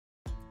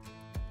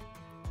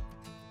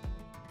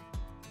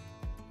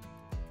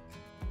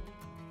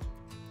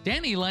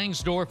Danny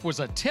Langsdorf was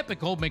a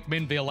typical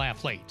McMinnville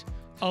athlete,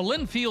 a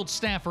Linfield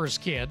staffer's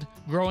kid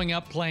growing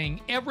up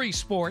playing every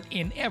sport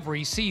in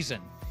every season,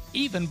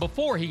 even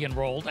before he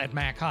enrolled at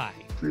Mac High.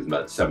 He was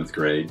about 7th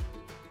grade.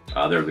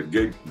 There was a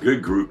good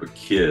group of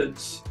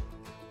kids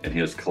in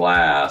his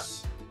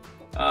class,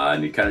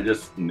 and he kind of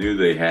just knew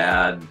they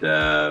had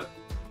it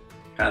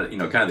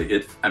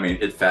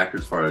factor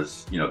as far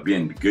as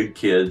being good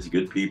kids,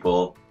 good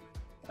people,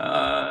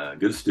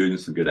 good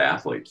students, and good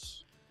athletes.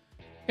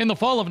 In the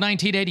fall of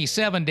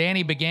 1987,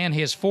 Danny began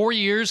his 4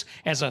 years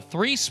as a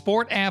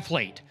 3-sport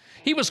athlete.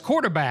 He was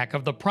quarterback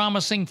of the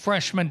promising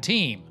freshman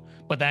team,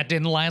 but that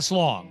didn't last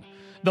long.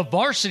 The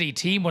varsity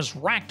team was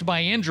racked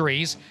by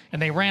injuries,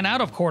 and they ran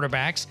out of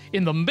quarterbacks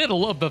in the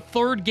middle of the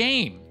 3rd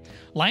game.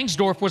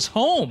 Langsdorf was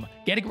home,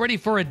 getting ready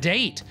for a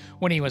date.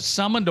 When he was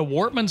summoned to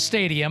Wortman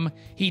Stadium,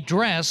 he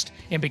dressed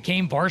and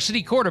became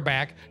varsity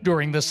quarterback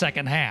during the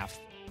 2nd half.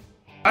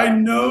 I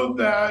know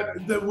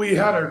that we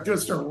had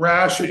just a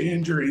rash of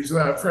injuries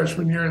that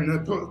freshman year,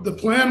 and the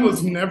plan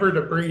was never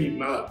to bring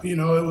him up. It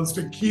was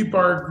to keep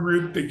our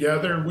group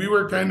together. We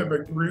were kind of a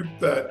group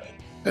that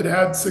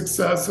had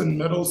success in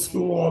middle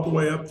school all the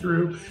way up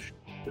through.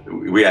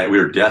 We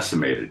were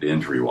decimated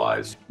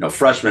injury-wise.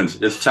 Freshmen,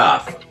 it's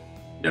tough.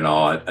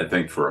 I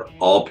think for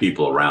all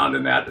people around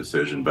in that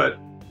decision, but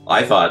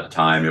I thought at the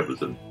time it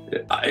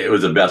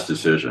was the best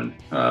decision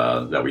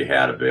that we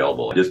had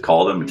available. I just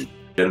called him and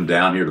get him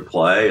down here to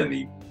play, and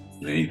he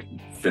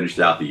finished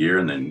out the year,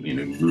 and then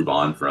move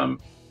on from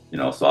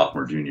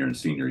sophomore, junior, and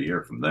senior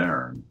year from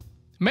there.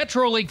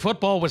 Metro League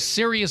football was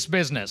serious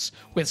business,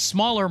 with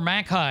smaller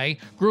Mac High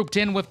grouped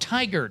in with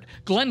Tigard,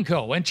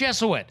 Glencoe, and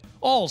Jesuit,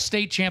 all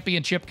state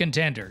championship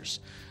contenders.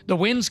 The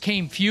wins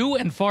came few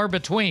and far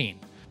between.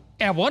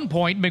 At one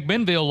point,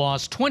 McMinnville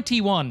lost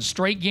 21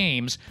 straight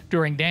games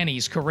during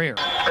Danny's career.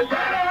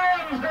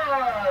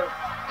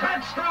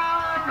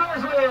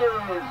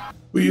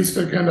 We used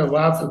to kind of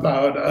laugh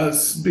about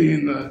us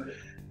being the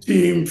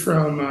team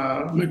from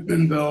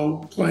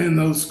McMinnville playing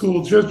those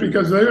schools just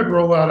because they would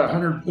roll out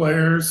 100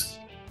 players.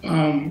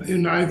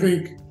 And I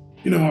think,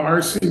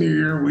 our senior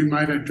year, we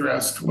might have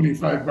dressed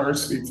 25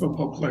 varsity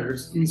football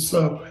players. And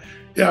so,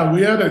 yeah,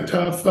 we had a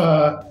tough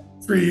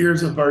 3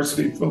 years of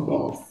varsity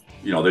football.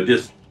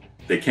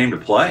 They came to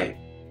play,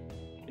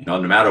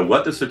 no matter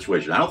what the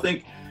situation. I don't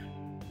think,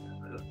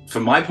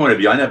 from my point of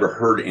view, I never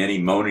heard any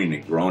moaning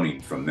and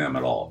groaning from them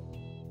at all.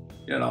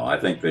 I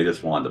think they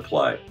just wanted to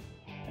play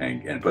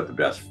and put the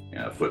best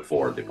foot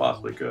forward they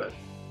possibly could.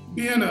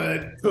 Being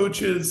a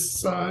coach's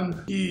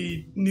son,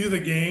 he knew the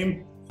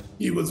game.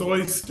 He was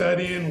always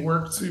studying,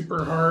 worked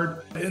super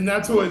hard. And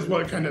that's always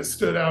what kind of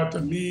stood out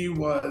to me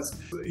was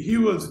he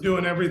was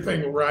doing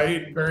everything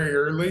right very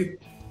early.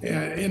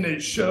 And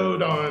it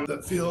showed on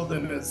the field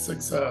and his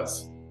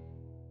success.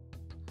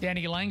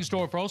 Danny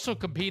Langsdorf also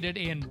competed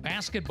in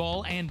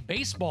basketball and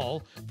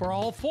baseball for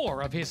all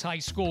 4 of his high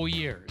school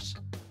years.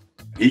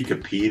 He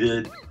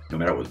competed, no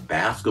matter if it was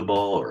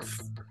basketball or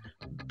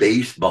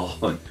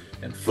baseball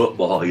and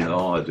football. I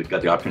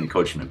got the opportunity to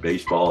coach him in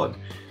baseball, and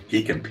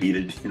he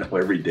competed,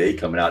 every day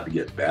coming out to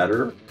get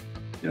better.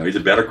 He's a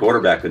better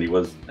quarterback than he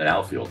was an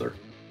outfielder,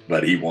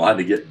 but he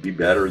wanted to be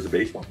better as a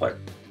baseball player.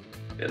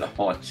 And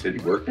he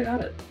worked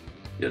at it.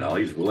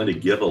 He's willing to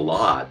give a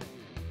lot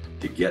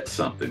to get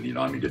something,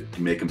 to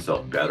make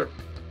himself better.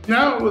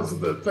 Now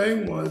the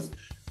thing was,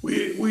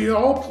 we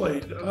all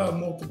played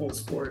multiple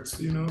sports,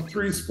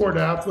 3-sport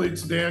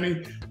athletes.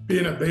 Danny,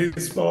 being a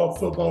baseball,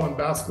 football, and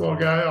basketball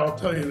guy, I'll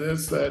tell you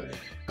this, that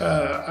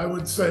I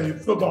would say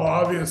football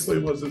obviously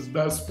was his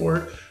best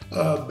sport.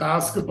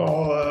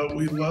 Basketball,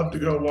 we loved to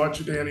go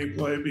watch Danny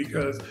play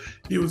because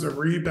he was a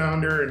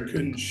rebounder and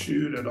couldn't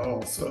shoot at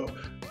all. So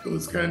it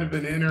was kind of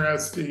an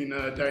interesting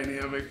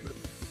dynamic.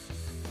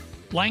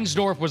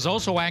 Langsdorf was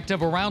also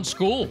active around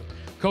school,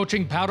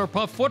 coaching Powder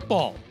Puff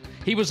football.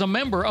 He was a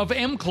member of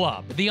M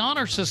Club, the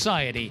Honor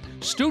Society,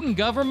 student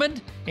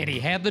government, and he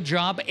had the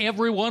job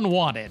everyone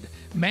wanted,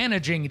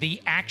 managing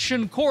the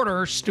Action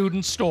Corner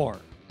student store.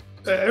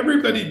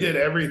 Everybody did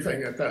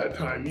everything at that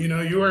time.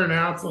 You were an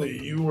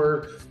athlete, you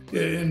were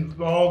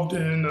involved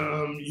in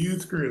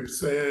youth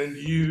groups, and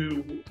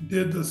you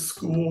did the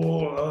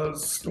school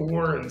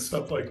store and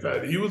stuff like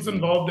that. He was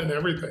involved in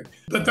everything.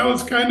 But that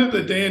was kind of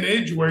the day and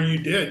age where you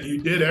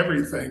did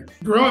everything.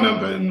 Growing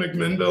up in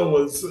McMinnville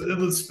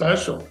was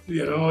special.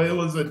 It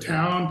was a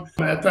town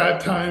at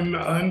that time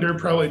under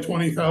probably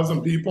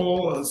 20,000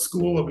 people, a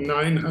school of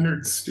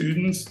 900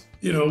 students,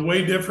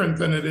 way different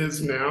than it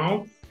is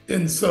now.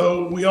 And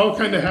so we all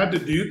kind of had to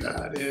do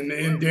that.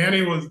 And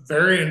Danny was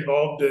very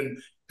involved in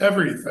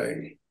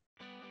everything.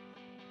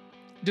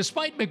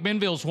 Despite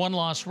McMinnville's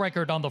one-loss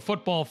record on the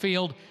football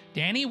field,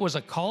 Danny was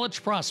a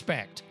college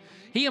prospect.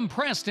 He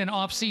impressed in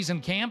off-season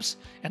camps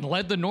and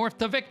led the North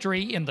to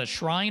victory in the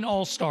Shrine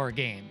All-Star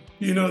game.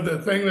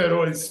 The thing that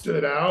always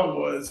stood out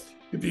was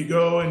if you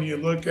go and you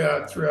look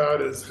at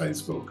throughout his high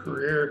school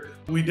career,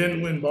 we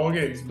didn't win ball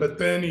games, but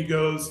then he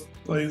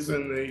plays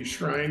in the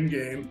Shrine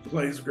game,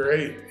 plays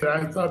great.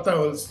 I thought that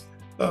was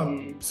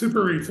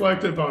super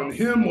reflective on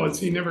him was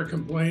he never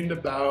complained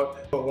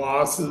about the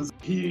losses.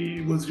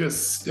 He was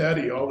just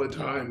steady all the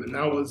time. And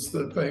that was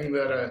the thing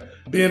that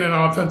being an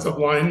offensive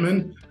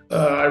lineman,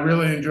 I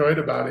really enjoyed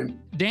about him.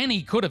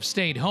 Danny could have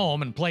stayed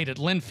home and played at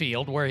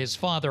Linfield, where his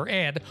father,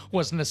 Ed,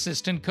 was an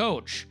assistant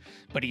coach.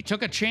 But he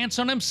took a chance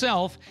on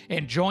himself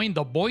and joined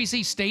the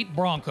Boise State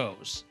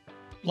Broncos.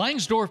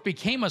 Langsdorf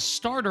became a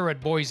starter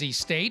at Boise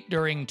State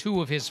during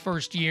 2 of his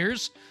first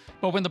years.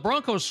 But when the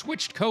Broncos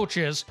switched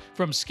coaches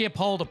from Skip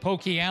Hall to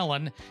Pokey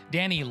Allen,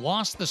 Danny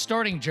lost the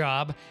starting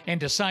job and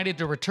decided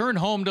to return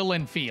home to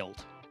Linfield.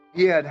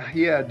 He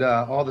had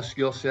all the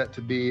skill set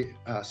to be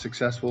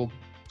successful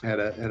at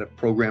a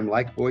program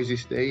like Boise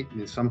State,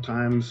 and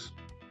sometimes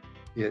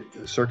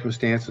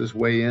circumstances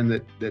weigh in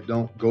that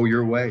don't go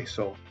your way.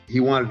 So he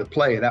wanted to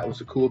play. That was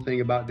the cool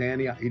thing about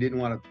Danny. He didn't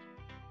want to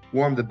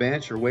warm the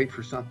bench or wait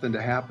for something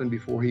to happen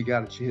before he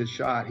got his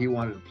shot. He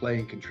wanted to play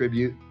and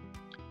contribute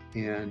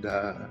and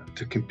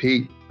to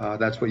compete.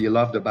 That's what you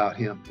loved about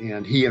him.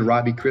 And he and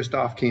Robbie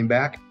Christoph came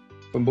back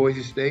from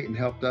Boise State and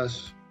helped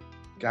us,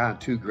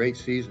 2 great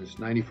seasons,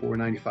 94,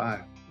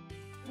 95.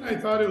 I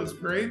thought it was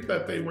great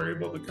that they were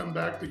able to come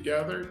back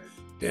together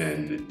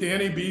and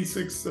Danny be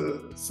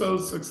so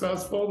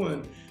successful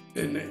and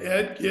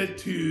Ed get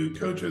to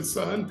coach his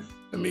son.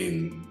 I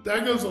mean,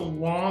 that goes a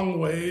long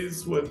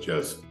ways with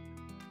just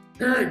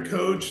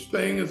parent-coach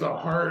thing is a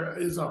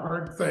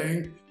hard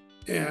thing.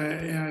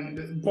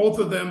 And both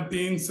of them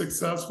being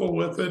successful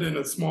with it in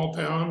a small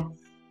town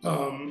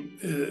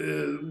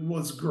it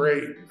was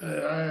great.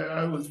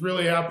 I was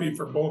really happy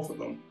for both of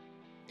them.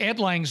 Ed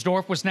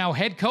Langsdorf was now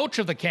head coach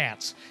of the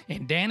Cats,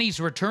 and Danny's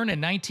return in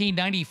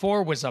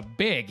 1994 was a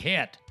big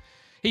hit.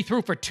 He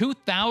threw for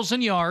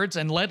 2,000 yards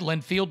and led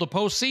Linfield to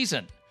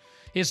postseason.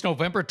 His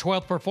November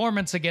 12th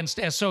performance against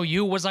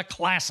SOU was a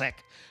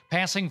classic,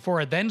 passing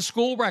for a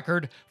then-school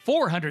record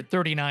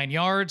 439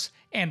 yards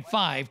and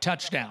 5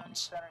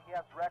 touchdowns. He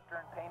has Rector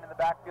and Payne in the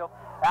backfield.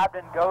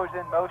 Abden goes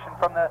in motion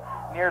from the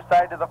near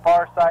side to the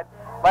far side.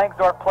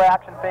 Langsdorf play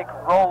action fake,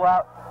 roll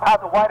out. Has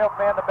a wide open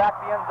man in the back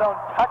of the end zone.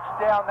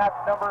 Touchdown. That's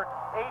number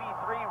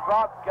 83,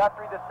 Rob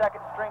Guthrie, the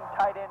second string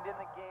tight end in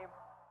the game.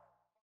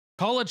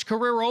 College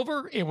career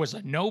over? It was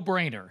a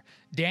no-brainer.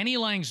 Danny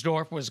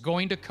Langsdorf was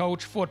going to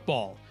coach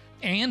football,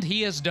 and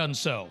he has done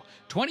so.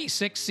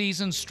 26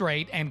 seasons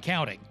straight and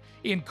counting,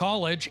 in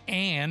college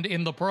and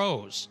in the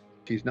pros.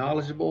 He's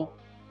knowledgeable.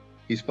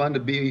 He's fun to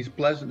be. He's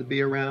pleasant to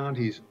be around.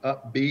 He's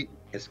upbeat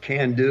as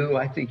can do.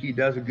 I think he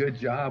does a good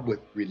job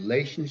with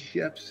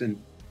relationships, and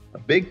a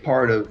big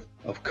part of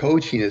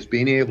coaching is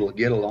being able to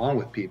get along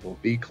with people,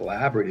 be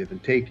collaborative,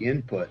 and take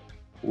input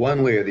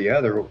one way or the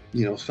other.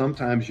 You know,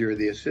 sometimes you're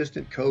the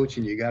assistant coach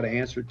and you got to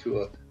answer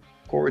to a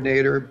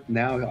coordinator.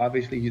 Now,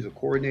 obviously, he's a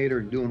coordinator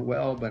and doing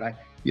well, but Ad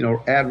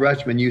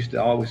Rutschman used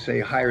to always say,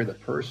 hire the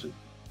person.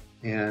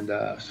 And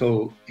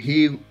so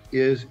he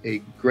is a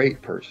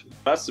great person.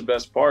 That's the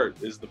best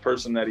part, is the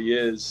person that he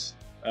is.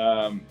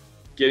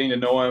 Getting to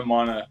know him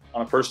on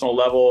a personal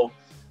level,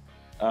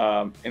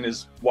 and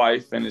his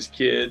wife and his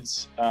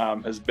kids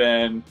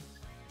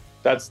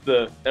that's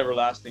the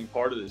everlasting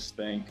part of this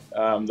thing.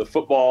 The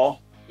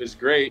football is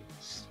great,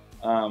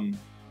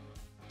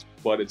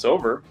 but it's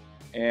over,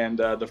 and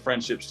the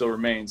friendship still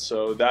remains.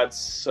 So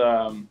that's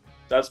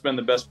been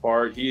the best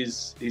part.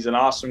 He's an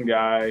awesome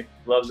guy,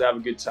 loves to have a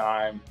good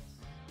time,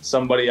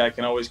 somebody I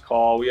can always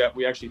call.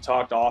 We actually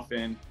talked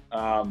often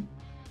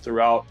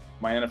throughout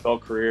my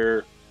NFL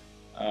career.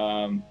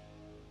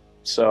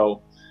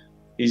 So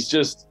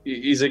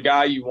he's a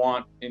guy you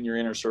want in your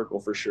inner circle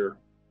for sure.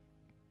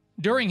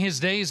 During his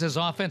days as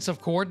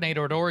offensive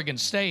coordinator at Oregon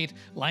State,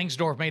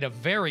 Langsdorf made a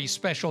very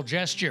special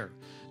gesture,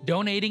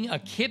 donating a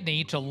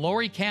kidney to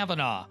Lori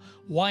Kavanaugh,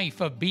 wife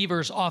of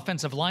Beavers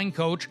offensive line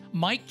coach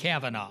Mike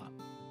Kavanaugh.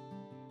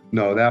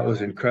 No, that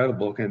was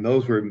incredible. And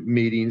those were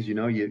meetings, you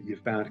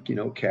found,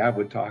 Cav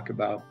would talk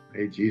about,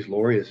 hey, geez,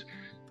 Lori is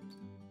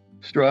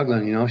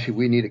struggling,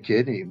 we need a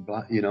kidney,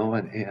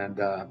 and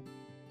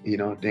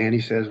Danny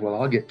says, well,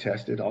 I'll get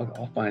tested.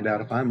 I'll find out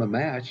if I'm a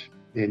match.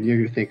 And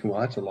you're thinking, well,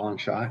 that's a long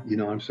shot. You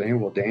know what I'm saying?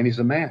 Well, Danny's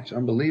a match.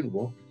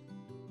 Unbelievable.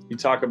 You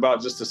talk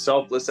about just a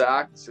selfless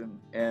act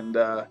and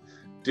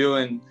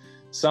doing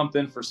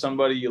something for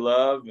somebody you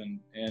love.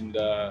 And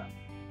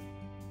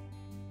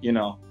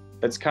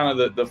that's kind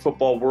of the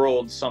football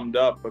world summed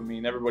up. I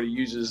mean, everybody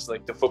uses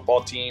like the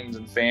football teams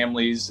and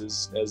families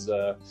as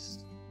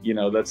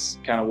that's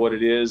kind of what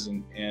it is.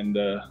 And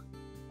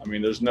I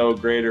mean, there's no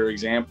greater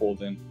example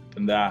than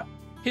that.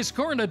 His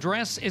current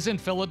address is in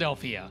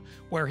Philadelphia,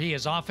 where he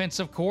is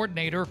offensive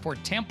coordinator for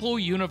Temple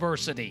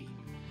University.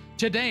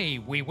 Today,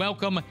 we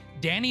welcome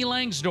Danny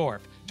Langsdorf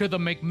to the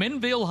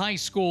McMinnville High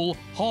School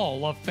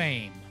Hall of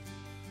Fame.